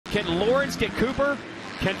Can Lawrence get Cooper?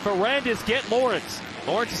 Can Ferrandis get Lawrence?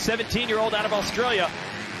 Lawrence is a 17-year-old out of Australia,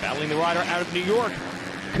 battling the rider out of New York.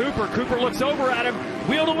 Cooper looks over at him,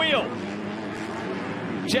 wheel to wheel.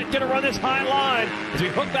 Jett gonna run this high line as we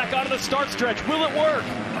hook back onto the start stretch. Will it work?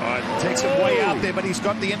 Oh, it takes him way out there, but he's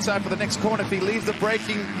got the inside for the next corner. If he leaves the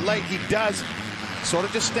braking late, he does. Sort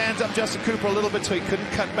of just stands up Justin Cooper a little bit so he couldn't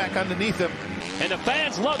cut back underneath him. And the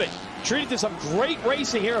fans love it. Treated to some great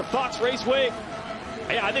racing here at Fox Raceway.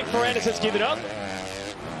 Yeah, I think Ferrandis has given up.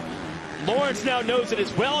 Lawrence now knows it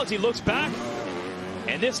as well as he looks back.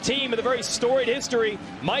 And this team with a very storied history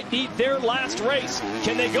might need their last race.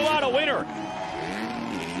 Can they go out a winner?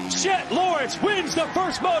 Jett Lawrence wins the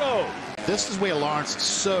first moto. This is where Lawrence is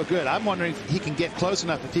so good. I'm wondering if he can get close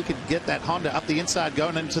enough, if he can get that Honda up the inside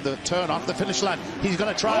going into the turn off the finish line. He's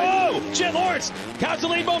going to try. Oh, Jett Lawrence counts the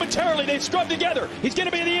lead momentarily. They've scrubbed together. He's going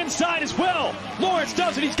to be on the inside as well. Lawrence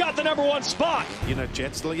does it. He's got the #1 spot. You know,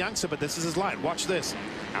 Jett's still a youngster, but this is his line. Watch this.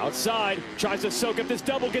 Outside, tries to soak up this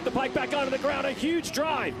double, get the bike back onto the ground. A huge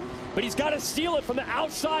drive. But he's got to steal it from the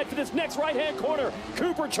outside for this next right-hand corner.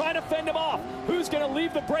 Cooper trying to fend him off. Who's going to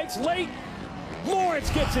leave the brakes late? Lawrence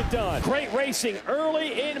gets it done. Great racing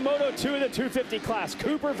early in Moto 2 in the 250 class.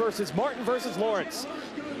 Cooper versus Martin versus Lawrence.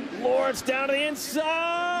 Lawrence down to the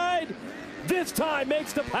inside. This time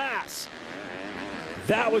makes the pass.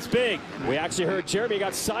 That was big. We actually heard Jeremy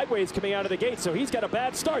got sideways coming out of the gate, so he's got a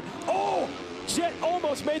bad start. Oh, Jett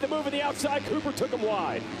almost made the move on the outside. Cooper took him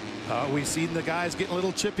wide. We've seen the guys getting a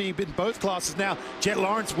little chippy in both classes now. Jett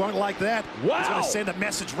Lawrence won't like that. Wow. He's going to send a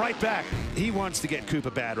message right back. He wants to get Cooper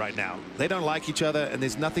bad right now. They don't like each other, and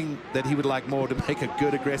there's nothing that he would like more to make a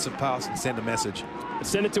good aggressive pass and send a message.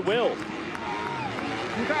 Send it to Will.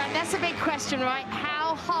 Grant, that's a big question, right?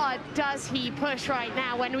 How hard does he push right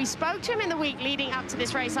now? When we spoke to him in the week leading up to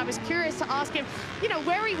this race, I was curious to ask him, you know,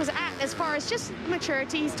 where he was at as far as just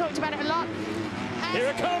maturity. He's talked about it a lot. Here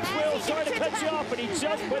it comes, Will. Sorry to cut you off, but he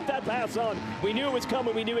just put that pass on. We knew it was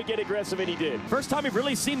coming. We knew he'd get aggressive, and he did. First time we've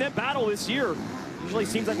really seen that battle this year. Usually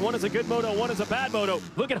seems like one is a good moto, one is a bad moto.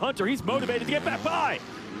 Look at Hunter. He's motivated to get back by.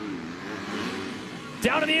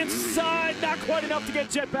 Down to the inside. Not quite enough to get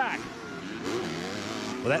Jett back.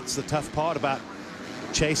 Well, that's the tough part about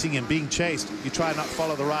chasing and being chased. You try not to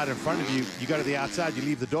follow the rider in front of you. You go to the outside, you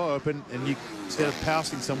leave the door open, and you, instead of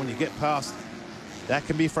passing someone, you get past. That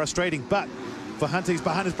can be frustrating, but for Hunter, he's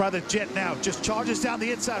behind his brother Jett now. Just charges down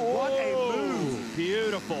the inside. Oh, what a move.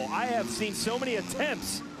 Beautiful. I have seen so many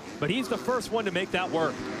attempts, but he's the first one to make that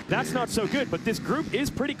work. That's not so good, but this group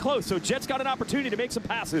is pretty close, so Jett's got an opportunity to make some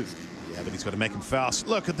passes. Yeah, but he's got to make him fast.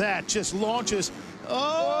 Look at that. Just launches.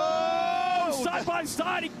 Oh! Side by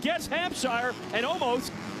side, he gets Hampshire and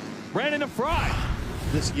almost ran into Fry.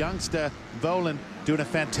 This youngster, Volan, doing a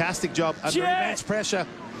fantastic job under immense pressure.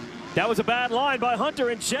 That was a bad line by Hunter,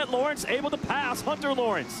 and Jett Lawrence able to pass Hunter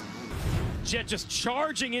Lawrence. Jett just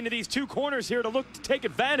charging into these two corners here to look to take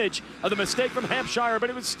advantage of the mistake from Hampshire, but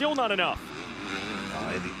it was still not enough.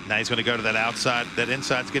 Now he's going to go to that outside. That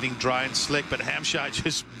inside's getting dry and slick, but Hampshire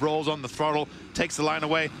just rolls on the throttle, takes the line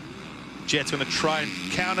away. Jett's going to try and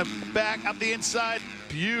counter back up the inside.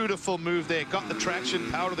 Beautiful move there. Got the traction,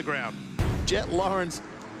 power to the ground. Jett Lawrence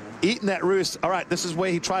eating that roost. All right, this is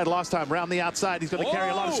where he tried last time. Round the outside, he's going to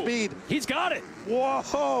carry a lot of speed. He's got it.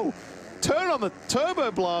 Whoa! Turn on the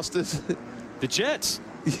turbo blasters. The Jetts.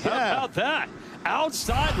 Yeah. How about that?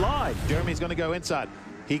 Outside line. Jeremy's going to go inside.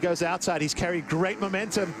 He goes outside. He's carried great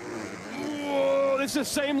momentum. Whoa, this is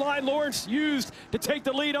the same line Lawrence used to take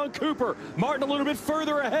the lead on Cooper. Martin a little bit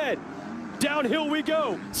further ahead. Downhill we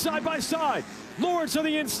go, side by side. Lawrence on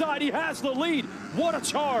the inside, he has the lead. What a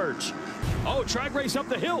charge. Oh, track race up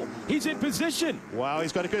the hill. He's in position. Wow,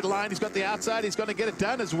 he's got a good line. He's got the outside. He's going to get it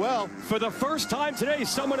done as well. For the first time today,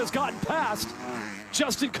 someone has gotten past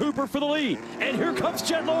Justin Cooper for the lead. And here comes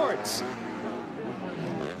Jett Lawrence.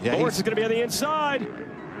 Yeah, Lawrence is going to be on the inside.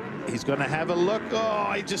 He's going to have a look.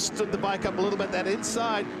 Oh, he just stood the bike up a little bit. That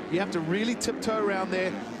inside, you have to really tiptoe around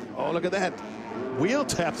there. Oh, look at that. Wheel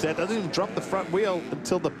taps that. Doesn't even drop the front wheel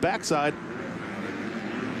until the backside.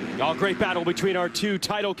 Oh, great battle between our two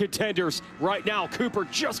title contenders. Right now, Cooper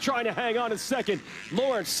just trying to hang on a second.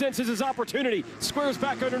 Lawrence senses his opportunity, squares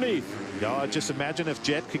back underneath. Oh, just imagine if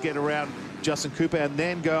Jett could get around Justin Cooper and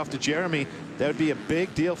then go after Jeremy. That would be a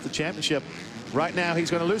big deal for the championship. Right now,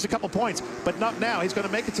 he's going to lose a couple points, but not now. He's going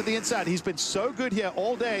to make it to the inside. He's been so good here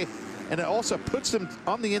all day, and it also puts him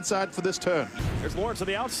on the inside for this turn. There's Lawrence on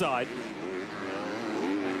the outside.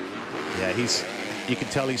 Yeah, You can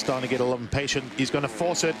tell he's starting to get a little impatient. He's going to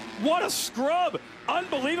force it. What a scrub!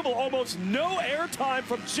 Unbelievable, almost no air time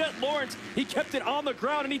from Jett Lawrence. He kept it on the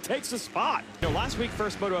ground and he takes the spot. You know, last week,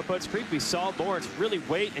 first Moto at Butts Creek, we saw Lawrence really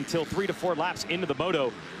wait until 3 to 4 laps into the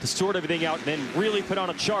Moto to sort everything out and then really put on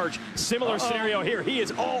a charge. Similar scenario here. He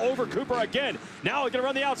is all over Cooper again. Now he's going to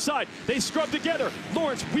run the outside. They scrub together.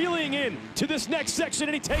 Lawrence wheeling in to this next section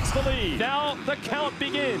and he takes the lead. Now the count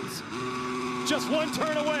begins. Just one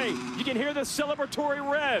turn away. You can hear the celebratory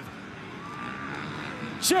rev.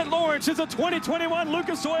 Jett Lawrence is a 2021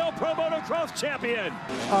 Lucas Oil Pro Motocross champion.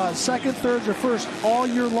 Second, third, or first all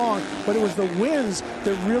year long, but it was the wins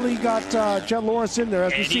that really got Jett Lawrence in there.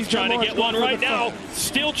 As we see, he's trying to get one right now.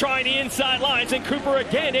 Still trying the inside lines, and Cooper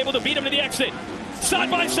again able to beat him to the exit.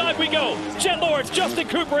 Side by side we go. Jett Lawrence, Justin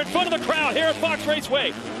Cooper in front of the crowd here at Fox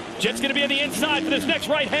Raceway. Jett's going to be on the inside for this next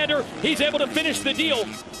right-hander. He's able to finish the deal.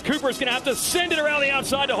 Cooper's going to have to send it around the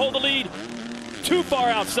outside to hold the lead. Too far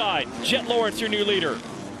outside. Jett Lawrence, your new leader.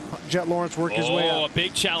 Jett Lawrence worked his way up. A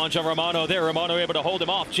big challenge of Romano there. Romano able to hold him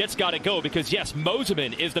off. Jett's got to go because, yes,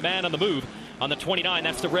 Moseman is the man on the move on the 29.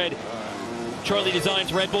 That's the red Charlie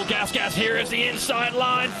Designs Red Bull gas. Here is the inside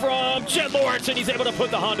line from Jett Lawrence, and he's able to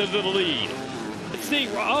put the Honda to the lead. Let's see.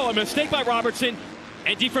 Oh, a mistake by Robertson,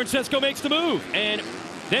 and DeFrancesco makes the move. And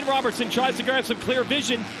then Robertson tries to grab some clear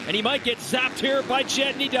vision, and he might get zapped here by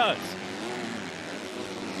Jett, and he does.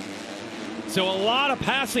 So a lot of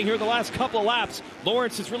passing here the last couple of laps.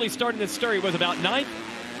 Lawrence is really starting to stir. He was about 9th.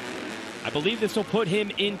 I believe this will put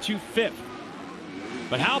him into 5th.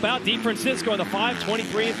 But how about DeFrancesco in the 5,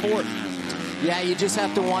 23, and 4th? Yeah, you just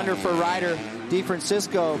have to wonder for rider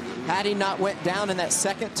DeFrancesco, had he not went down in that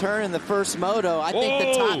second turn in the first Moto, I think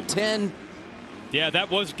the top 10. Yeah,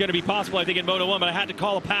 that was going to be possible, I think, in Moto 1, but I had to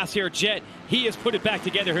call a pass here. Jett, he has put it back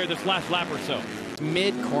together here this last lap or so.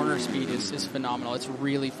 Mid-corner speed is phenomenal. It's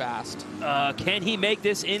really fast. Can he make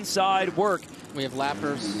this inside work? We have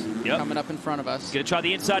lappers coming up in front of us. Going to try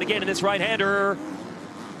the inside again in this right-hander.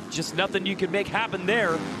 Just nothing you can make happen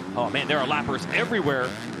there. Oh, man, there are lappers everywhere.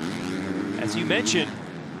 As you mentioned,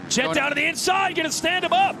 Jett down to the inside, going to stand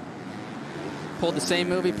him up. Pulled the same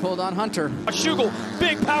move he pulled on Hunter. Schugel,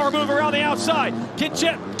 big power move around the outside. Can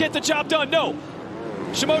Jett get the job done? No.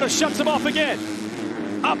 Shimoda shuts him off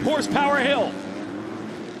again. Up horsepower hill.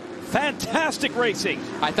 Fantastic racing.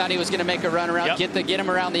 I thought he was going to make a run around, get him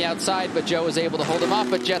around the outside, but Joe was able to hold him off,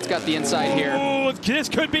 but Jett's got the inside here. Oh, this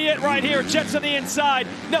could be it right here. Jett's on the inside.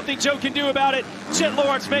 Nothing Joe can do about it. Jett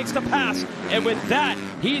Lawrence makes the pass, and with that,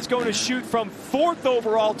 he's going to shoot from 4th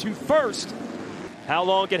overall to 1st. How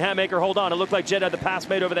long can Hammaker hold on? It looked like Jett had the pass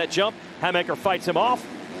made over that jump. Hammaker fights him off.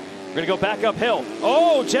 We're going to go back uphill.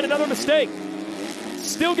 Oh, Jett, another mistake.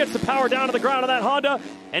 Still gets the power down to the ground of that Honda,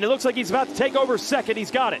 and it looks like he's about to take over 2nd.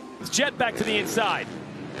 He's got it. It's Jett back to the inside.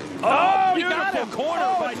 Oh, beautiful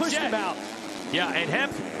corner by pushed Jett. Him out. Yeah,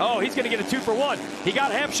 and he's going to get a 2 for 1. He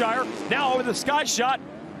got Hampshire. Now over the sky shot.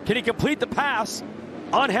 Can he complete the pass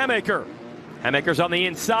on Hammaker? Hammaker's on the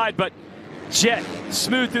inside, but Jett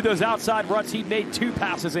smooth through those outside ruts. He made 2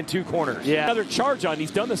 passes in 2 corners. Yeah. Another charge on.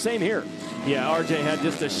 He's done the same here. Yeah, RJ had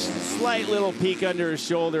just a slight little peek under his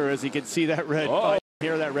shoulder as he could see that red bike,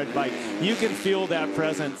 hear that red bike. You can feel that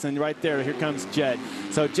presence, and right there, here comes Jett.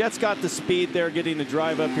 So Jett's got the speed there, getting the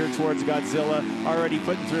drive up here towards Godzilla, already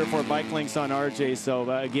putting 3 or 4 bike links on RJ.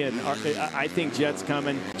 So again, I think Jett's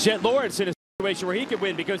coming. Jett Lawrence in a situation where he could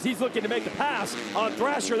win because he's looking to make the pass on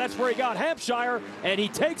Thrasher. That's where he got Hampshire, and he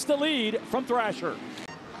takes the lead from Thrasher.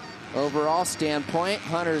 Overall standpoint,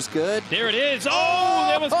 Hunter's good. There it is. Oh,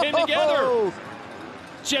 that was pinned together.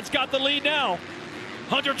 Jett's got the lead now.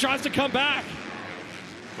 Hunter tries to come back.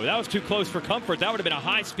 Well, that was too close for comfort. That would have been a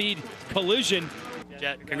high-speed collision.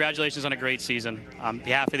 Jett, congratulations on a great season. On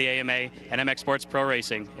behalf of the AMA and MX Sports Pro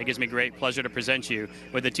Racing, it gives me great pleasure to present you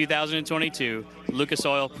with the 2022 Lucas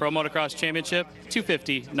Oil Pro Motocross Championship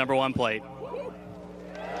 250 #1 plate.